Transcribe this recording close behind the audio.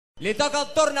Li toca el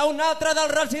torn a un altre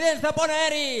dels residents de Pont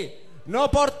Aeri. No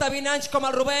porta 20 anys com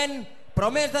el Rubén,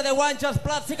 però més de 10 anys els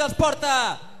plats sí que els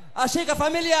porta. Així que,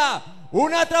 família,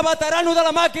 un altre veterano de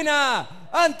la màquina.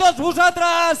 En tots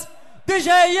vosaltres,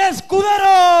 DJ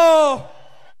Skudero!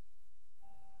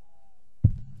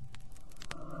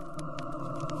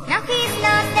 Now he's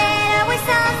not there, always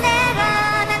on the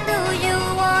run. And do you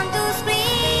want to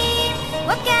scream?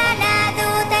 What can I do?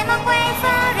 Time of wait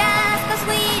for us, 'cause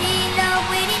we in love,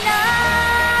 we in love.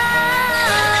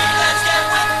 Let's get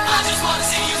wet, I just wanna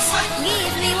see you sweat.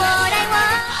 Give me what I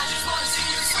want. I just wanna see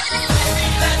you sweat.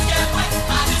 Let's get wet,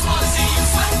 I just wanna see you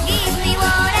sweat. Give me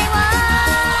what I want.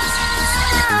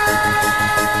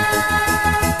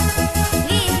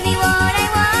 Give me what I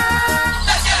want.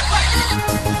 Let's get wet.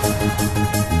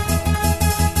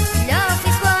 Love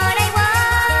is what I want.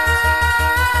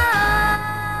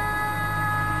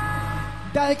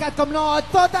 Dedicat, com no, a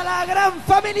tota la gran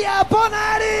família Pont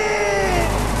Aeri!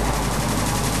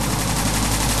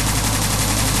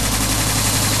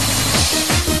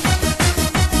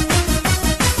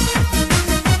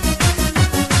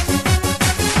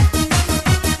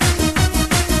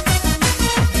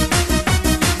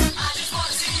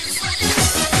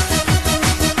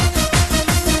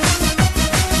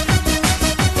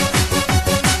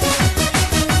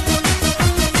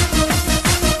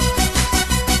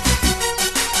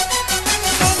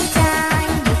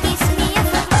 Anytime you kiss me,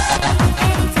 I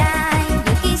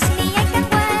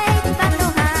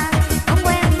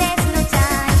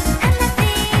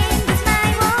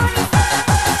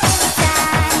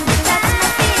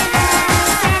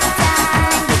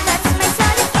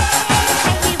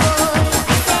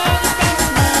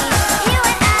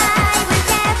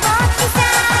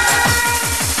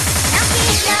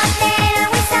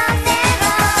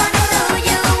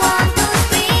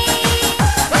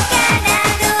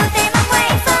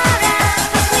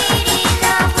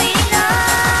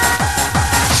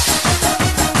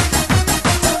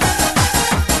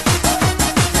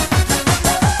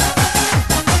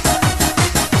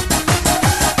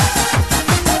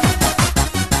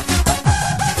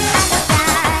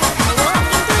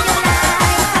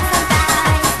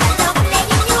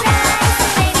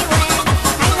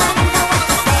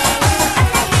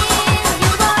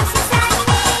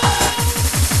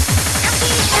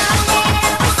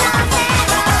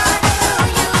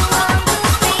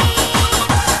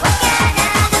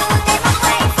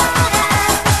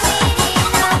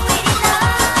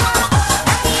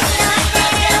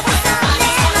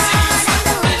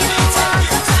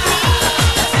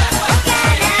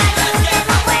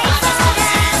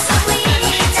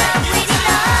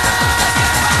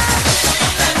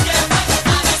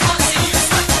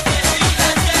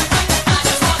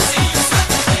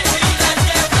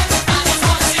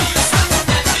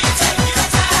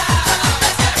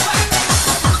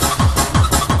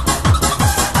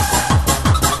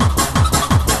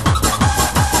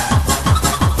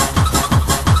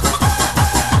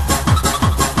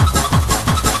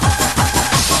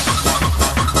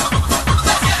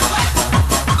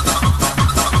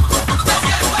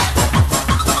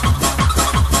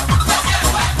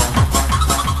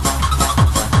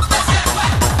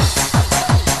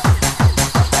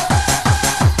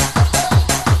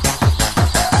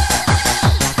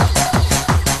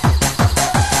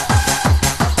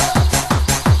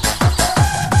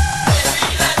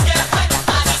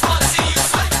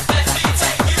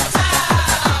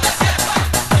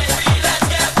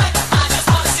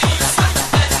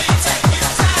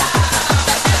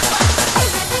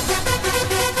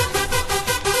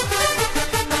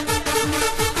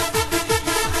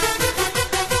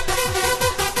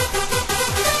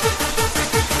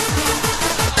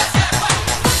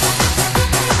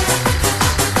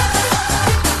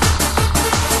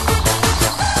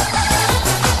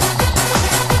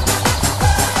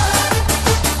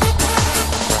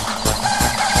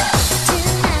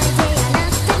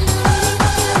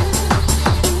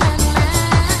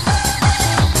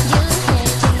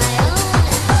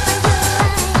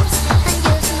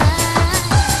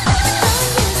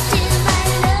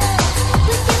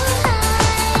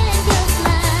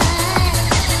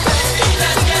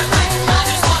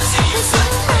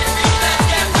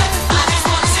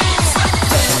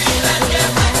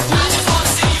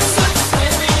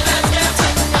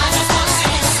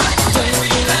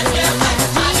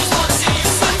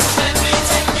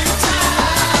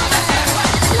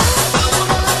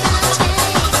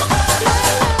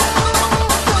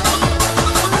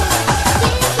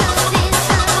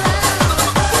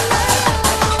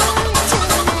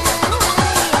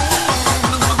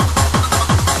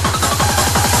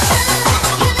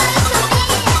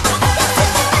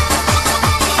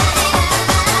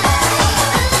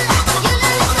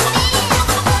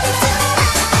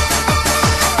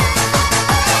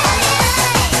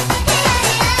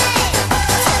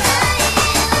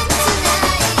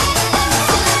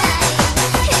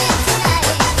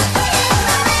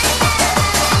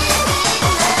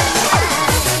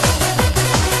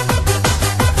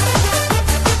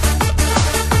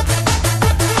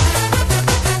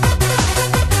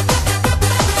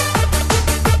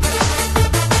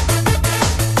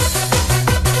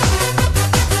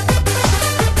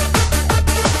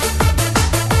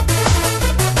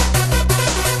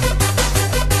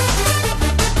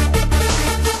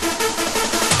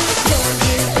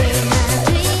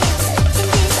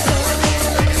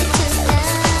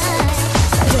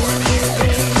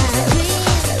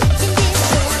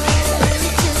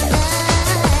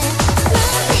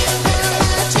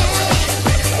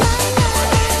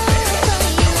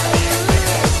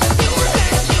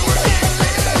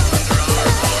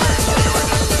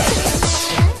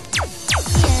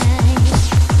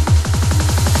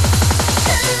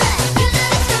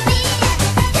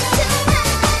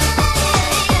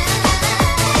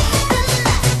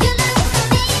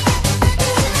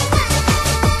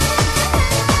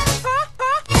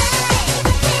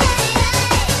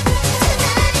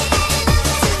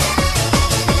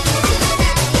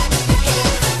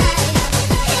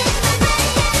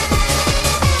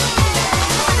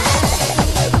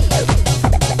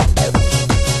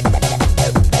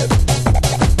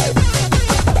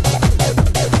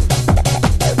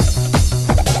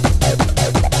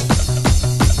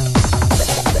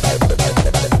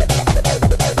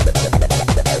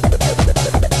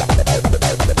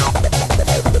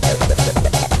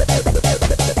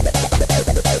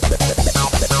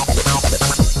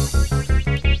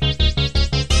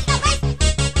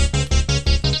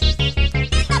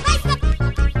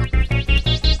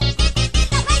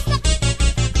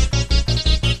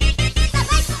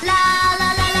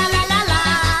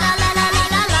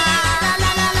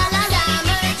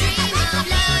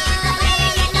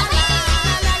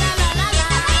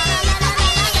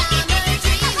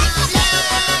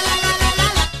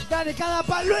Venga,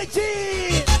 pa' Luigi.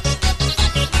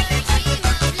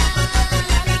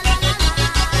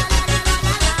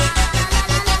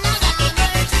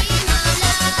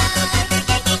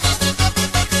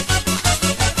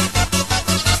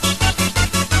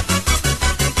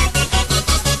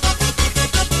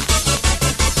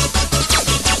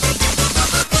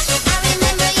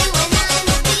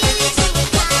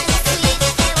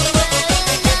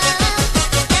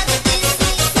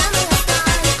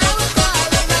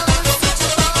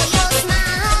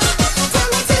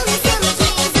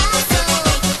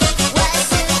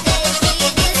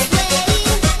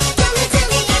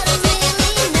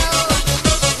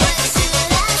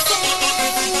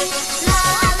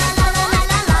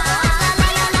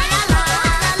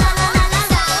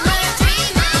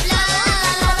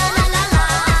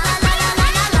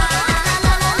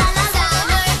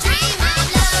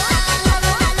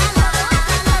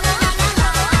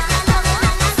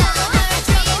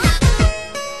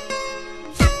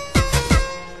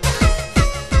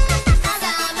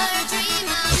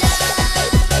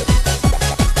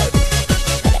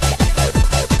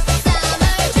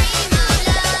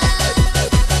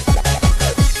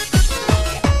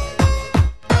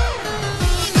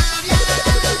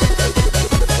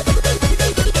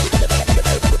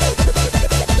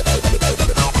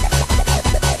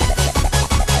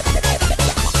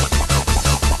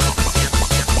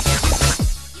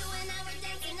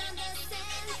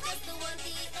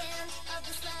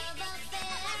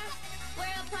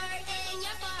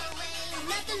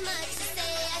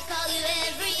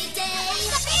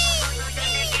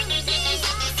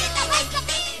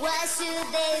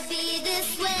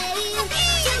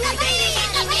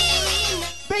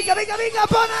 Venga, venga, venga,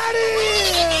 Pont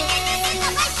Aeri.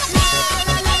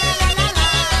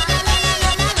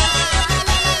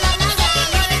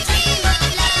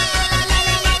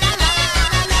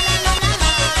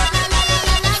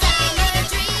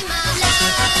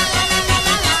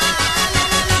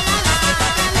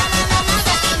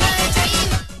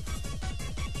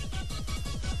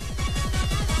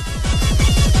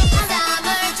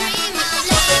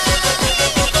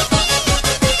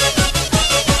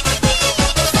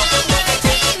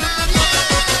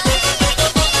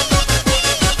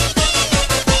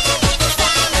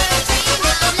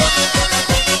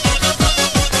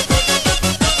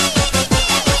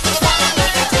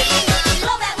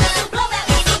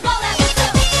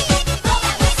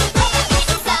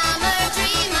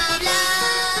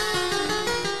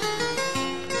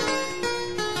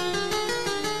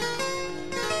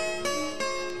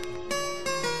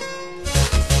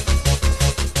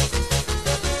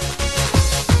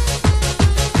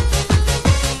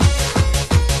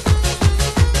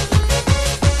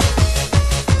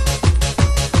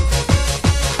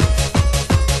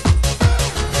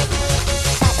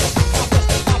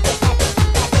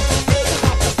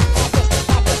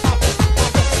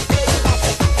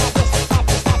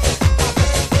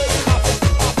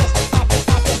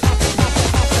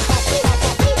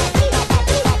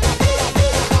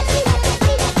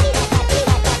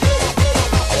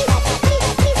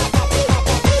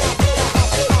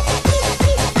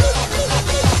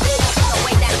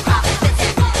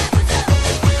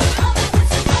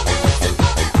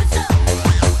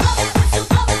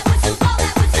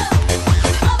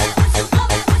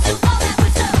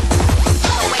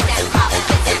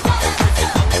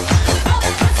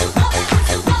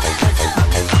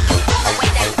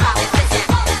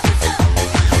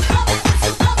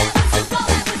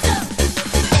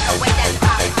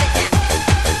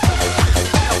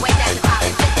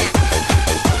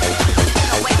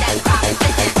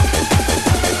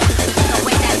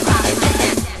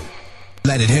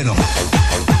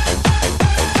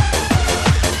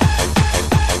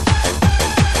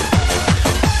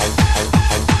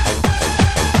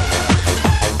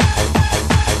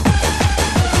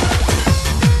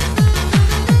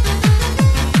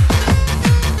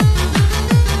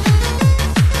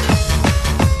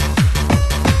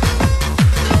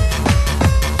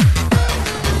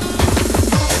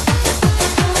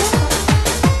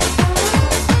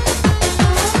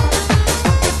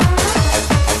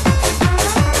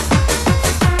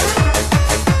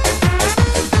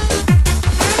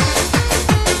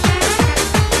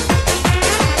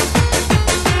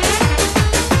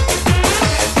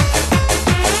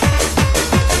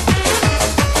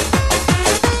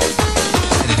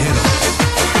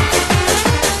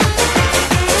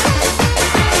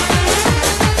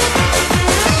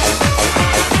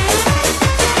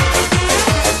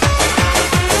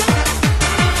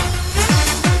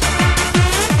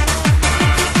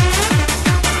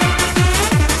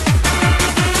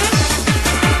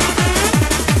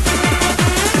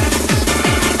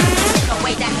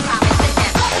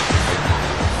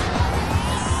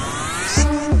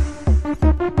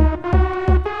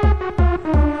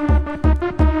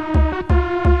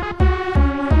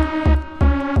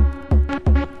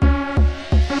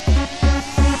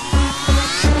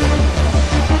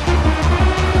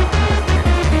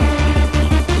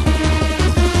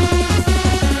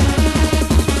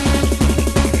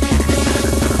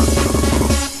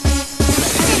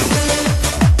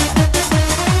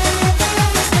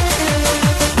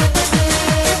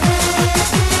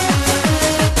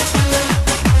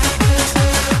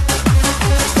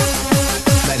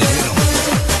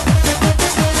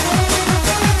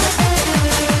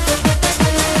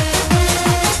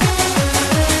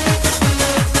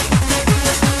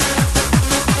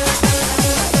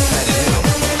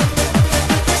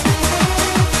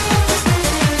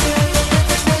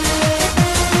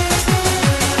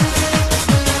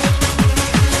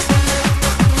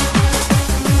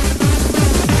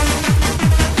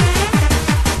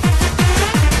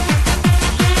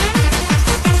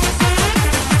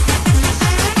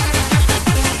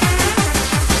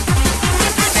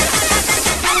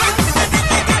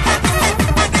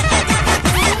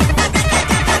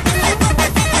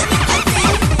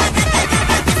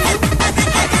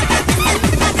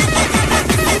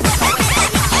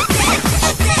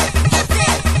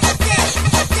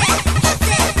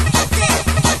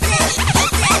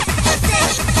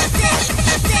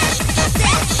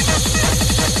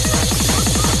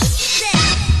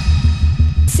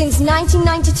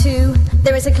 1992,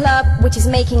 there is a club which is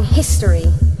making history.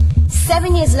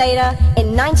 7 years later,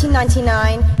 in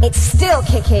 1999, it's still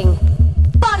kicking.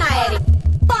 Pont Aeri.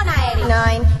 Pont Aeri.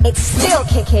 9, it's still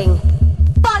kicking.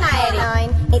 Pont Aeri.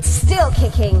 9, it's still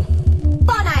kicking.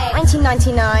 Pont Aeri.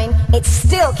 1999, it's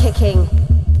still kicking.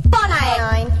 Pont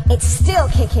Aeri. 9, it's still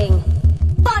kicking.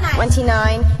 Pont Aeri.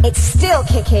 29, it's still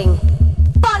kicking.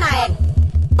 Pont Aeri.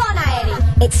 Pont Aeri.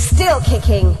 It's still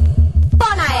kicking.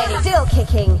 Pont Aeri. Still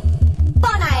kicking.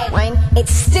 Pont Aeri.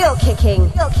 It's still kicking.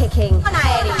 Still kicking. Pont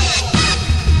Aeri.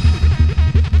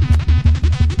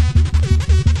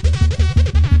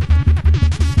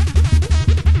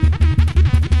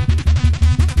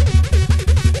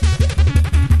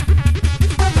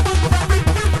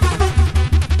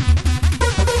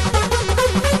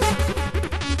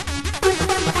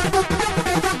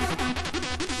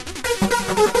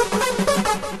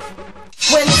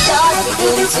 When the stars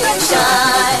begin to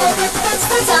shine, it's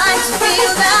the time to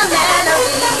feel the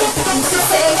melody, and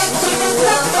sensations you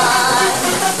will find.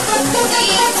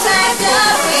 Deep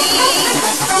factory,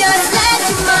 just let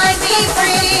your mind be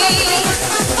free.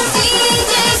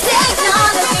 DJ's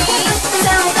technology,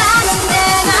 sound fashion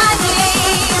energy.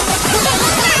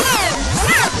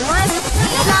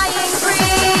 Flying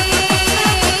free,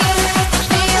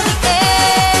 feel the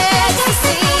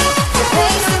ecstasy, the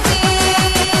place to be.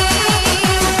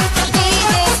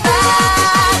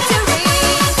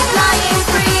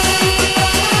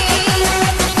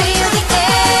 Feel the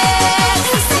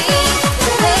ecstasy, the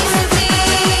place to be.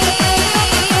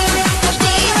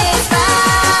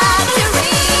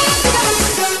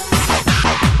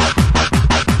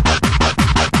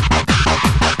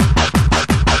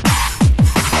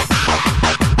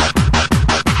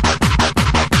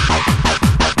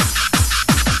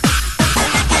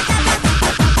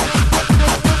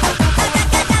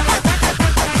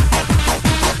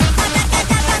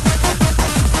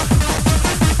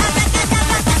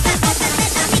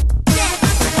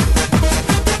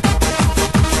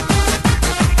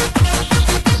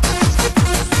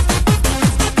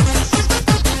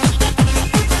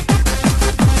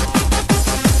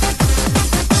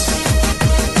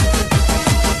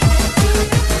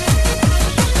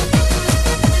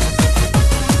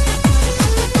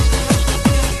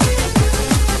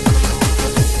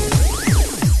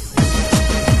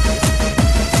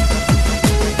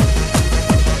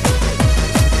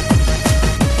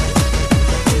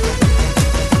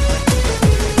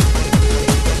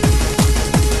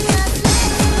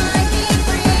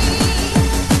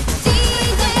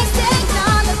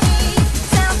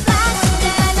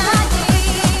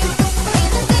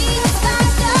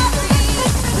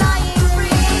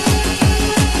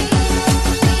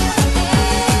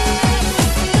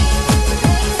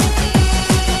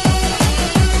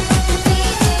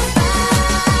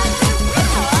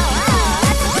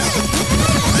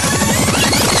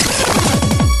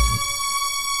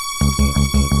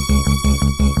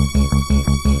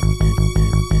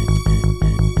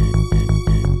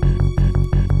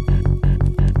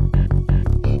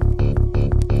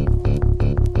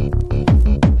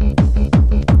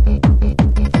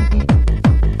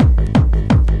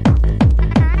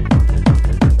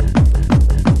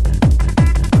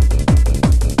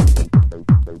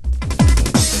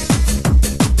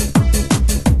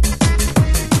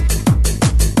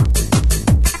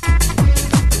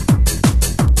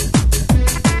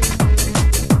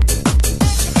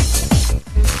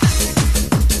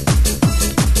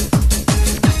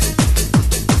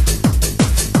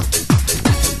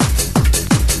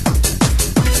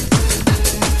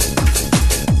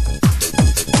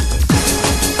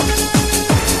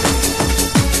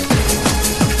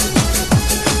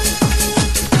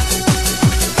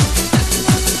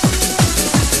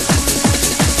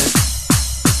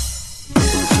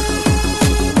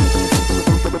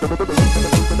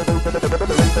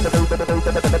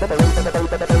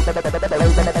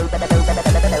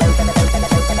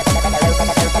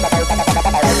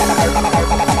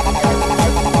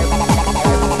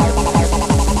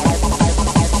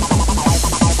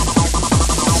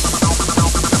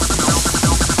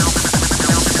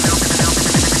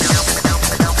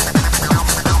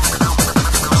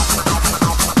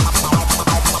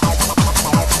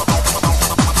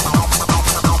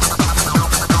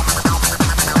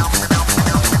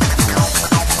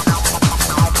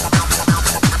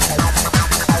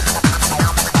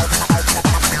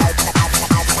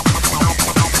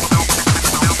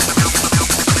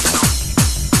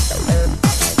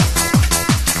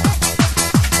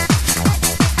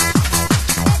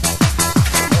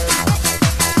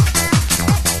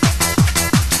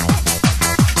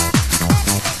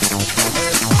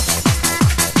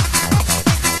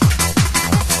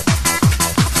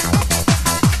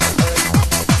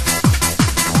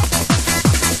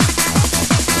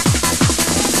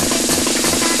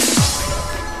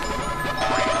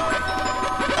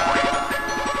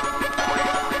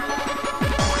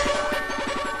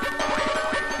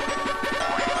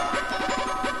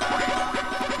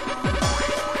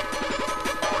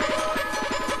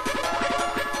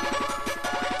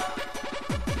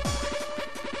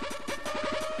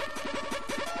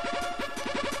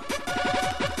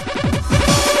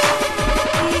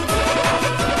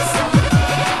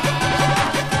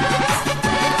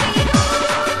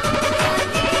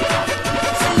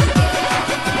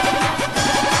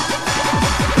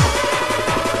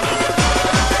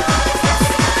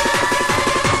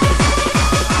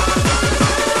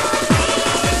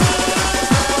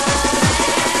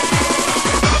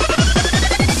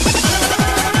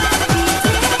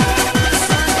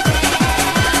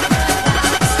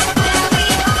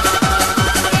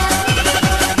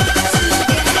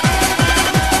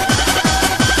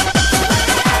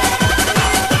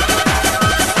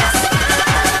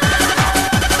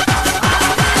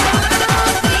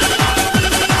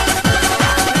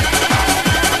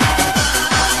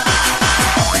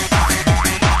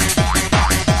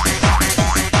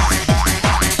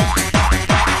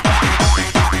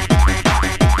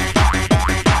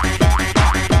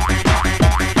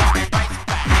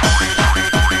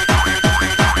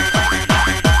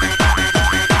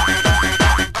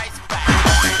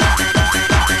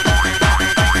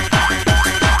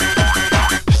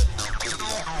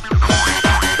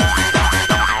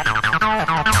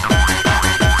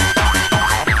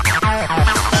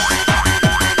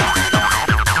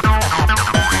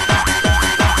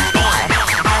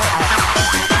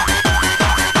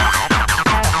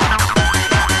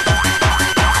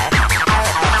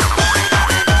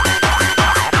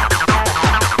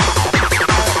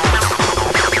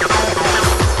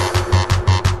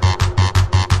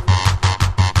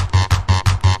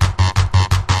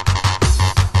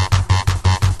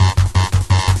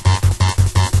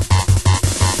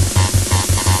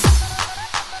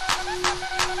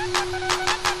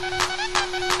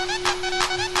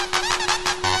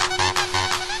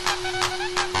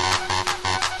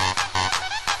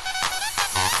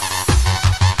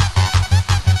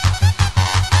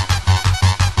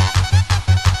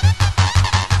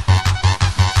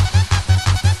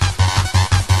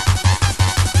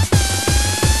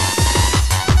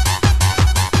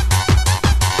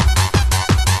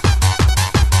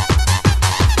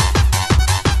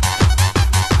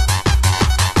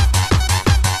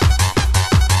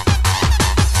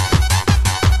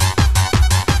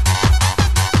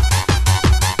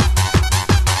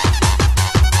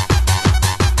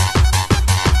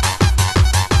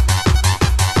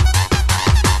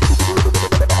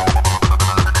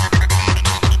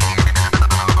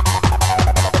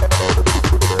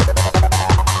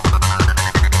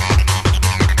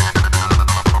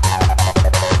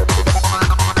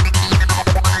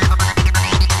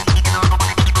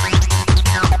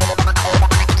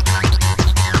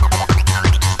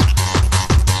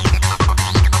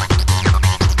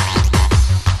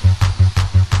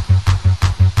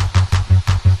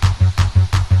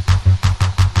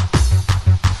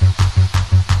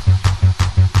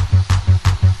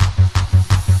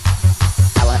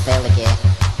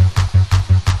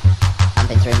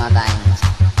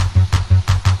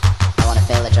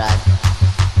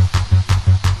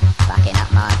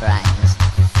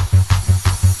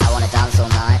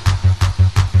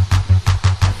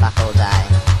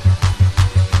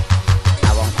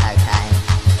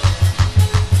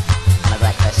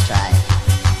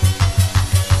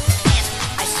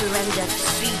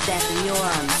 death in your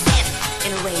arms.